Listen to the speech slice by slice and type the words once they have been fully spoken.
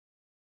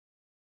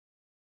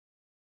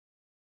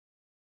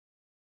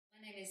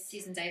name is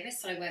Susan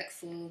Davies. I work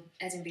for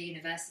Edinburgh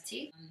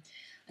University.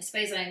 I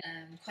suppose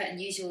I'm quite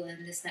unusual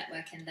in this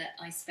network in that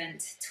I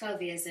spent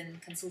 12 years in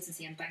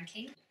consultancy and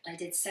banking. I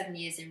did 7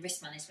 years in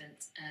risk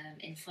management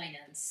in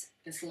finance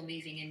before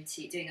moving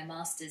into doing a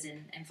master's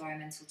in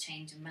environmental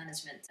change and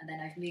management. And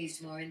then I've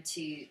moved more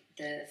into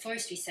the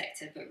forestry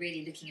sector, but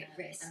really looking at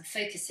risk and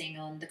focusing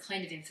on the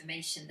kind of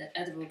information that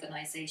other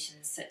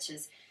organisations such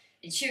as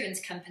insurance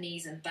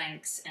companies and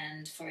banks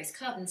and forest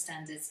carbon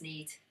standards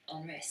need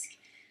on risk.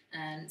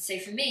 So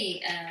for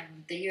me,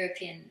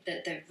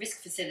 the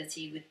risk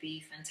facility would be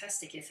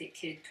fantastic if it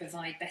could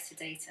provide better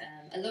data.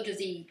 A lot of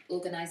the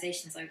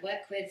organisations I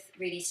work with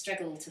really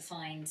struggle to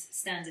find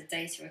standard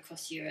data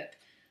across Europe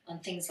on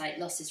things like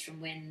losses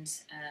from wind,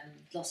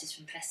 losses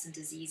from pests and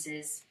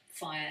diseases,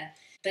 fire,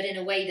 but in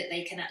a way that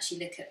they can actually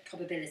look at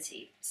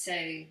probability. So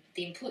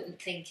the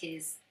important thing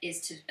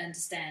is to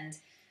understand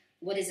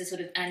what is the sort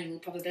of annual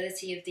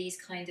probability of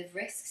these kind of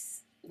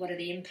risks, what are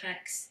the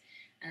impacts,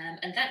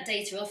 and that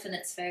data often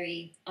it's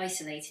very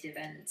isolated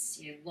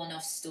events,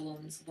 one-off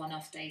storms,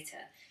 one-off data.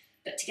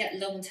 But to get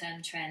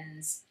long-term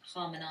trends,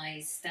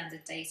 harmonised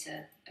standard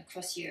data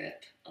across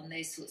Europe on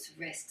those sorts of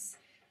risks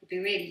would be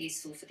really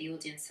useful for the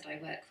audience that I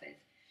work with.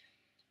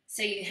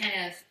 So you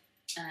have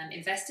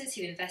investors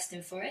who invest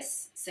in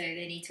forests, so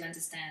they need to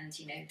understand,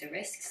 the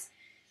risks.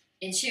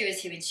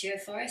 Insurers who insure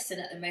forests,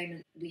 and at the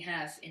moment we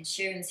have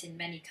insurance in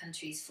many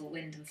countries for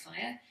wind and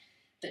fire,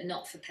 but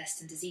not for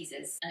pests and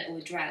diseases, or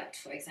drought,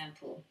 for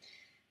example.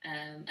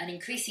 And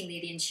increasingly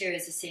the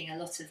insurers are seeing a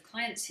lot of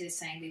clients who are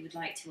saying we would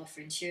like to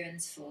offer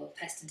insurance for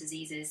pests and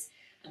diseases,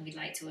 and we'd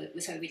like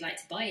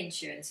to buy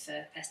insurance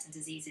for pests and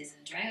diseases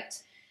and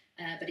drought,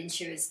 but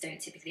insurers don't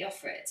typically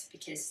offer it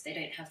because they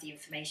don't have the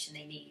information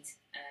they need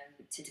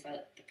to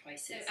develop the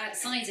prices. So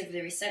outside of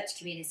the research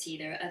community,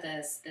 there are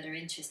others that are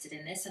interested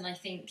in this, and I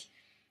think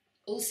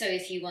also,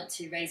 if you want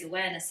to raise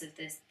awareness of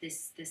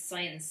this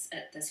science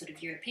at the sort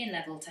of European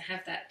level, to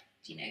have that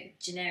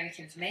generic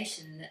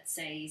information that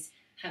says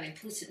how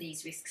important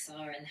these risks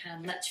are and how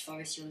much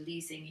forest you're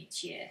losing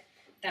each year,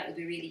 that would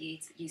be really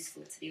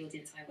useful to the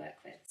audience I work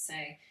with. So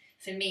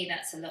for me,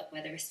 that's a lot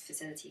where the risk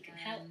facility can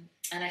help,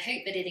 and I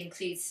hope that it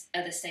includes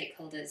other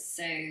stakeholders.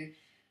 So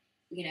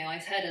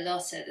I've heard a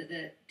lot at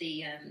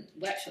the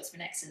workshop's been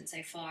excellent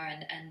so far,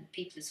 and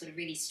people have sort of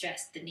really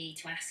stressed the need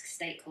to ask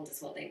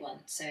stakeholders what they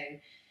want. So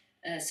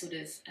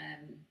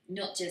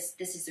not just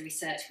this is the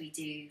research we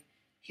do,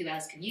 who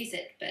else can use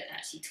it, but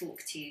actually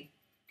talk to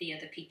the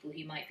other people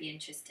who might be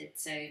interested.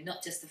 So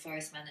not just the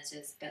forest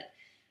managers, but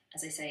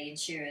as I say,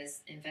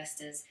 insurers,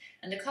 investors,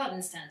 and the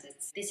carbon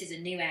standards. This is a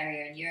new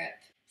area in Europe.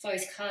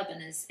 Forest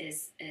carbon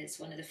is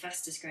one of the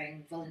fastest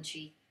growing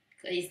voluntary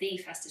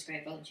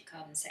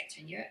carbon sector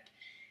in Europe.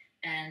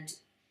 And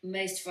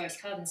most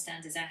forest carbon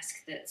standards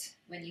ask that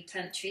when you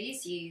plant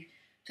trees, you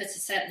put a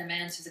certain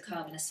amount of the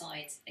carbon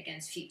aside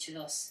against future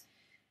loss.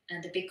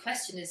 And the big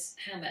question is,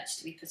 how much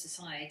do we put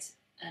aside?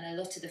 And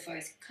a lot of the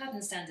forest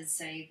carbon standards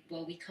say,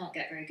 well, we can't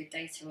get very good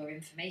data or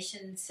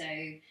information. So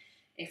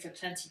if we're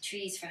planting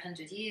trees for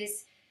 100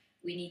 years,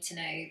 we need to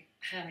know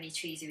how many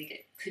trees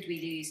could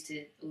we lose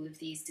to all of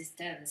these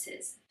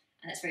disturbances.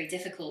 And it's very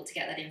difficult to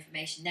get that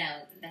information now,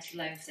 let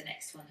alone for the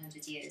next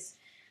 100 years,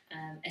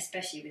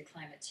 especially with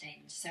climate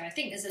change. So I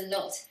think there's a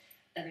lot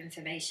of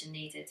information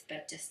needed,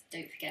 but just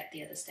don't forget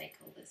the other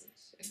stakeholders.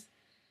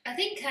 I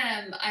think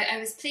I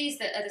was pleased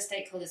that other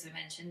stakeholders were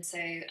mentioned. So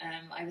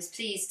I was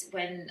pleased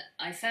when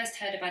I first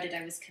heard about it.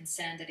 I was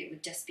concerned that it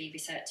would just be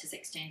researchers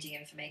exchanging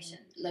information.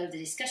 A lot of the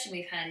discussion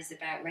we've had is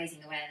about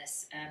raising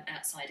awareness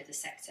outside of the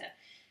sector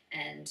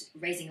and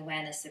raising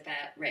awareness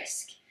about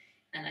risk.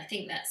 And I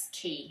think that's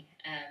key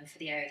for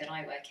the area that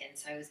I work in.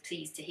 So I was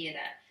pleased to hear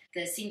that.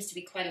 There seems to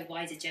be quite a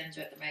wide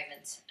agenda at the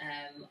moment,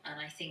 and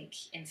I think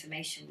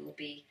information will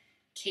be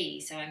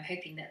key. So I'm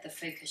hoping that the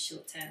focus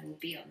short term will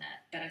be on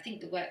that. But I think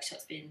the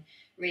workshop's been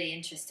really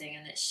interesting,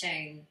 and it's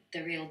shown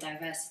the real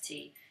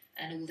diversity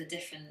and all the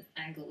different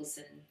angles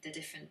and the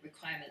different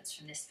requirements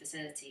from this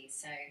facility.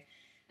 So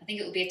I think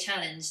it will be a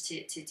challenge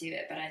to do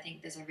it, but I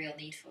think there's a real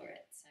need for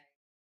it. So.